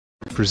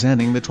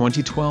Presenting the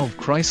 2012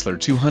 Chrysler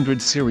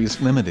 200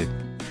 Series Limited.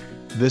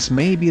 This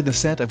may be the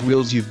set of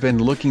wheels you've been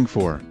looking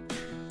for.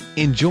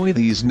 Enjoy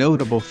these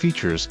notable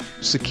features: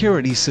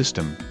 security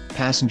system,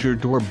 passenger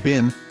door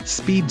bin,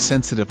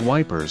 speed-sensitive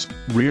wipers,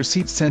 rear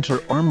seat center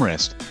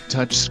armrest,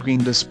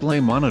 touchscreen display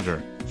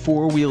monitor,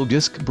 four-wheel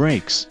disc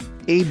brakes,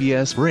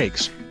 ABS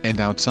brakes,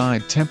 and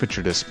outside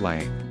temperature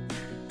display.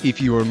 If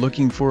you are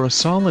looking for a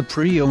solid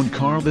pre-owned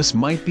car, this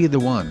might be the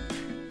one.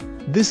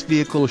 This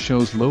vehicle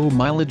shows low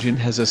mileage and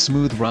has a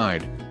smooth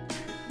ride.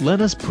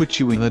 Let us put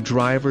you in the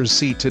driver's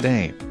seat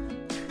today.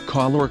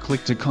 Call or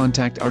click to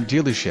contact our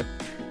dealership.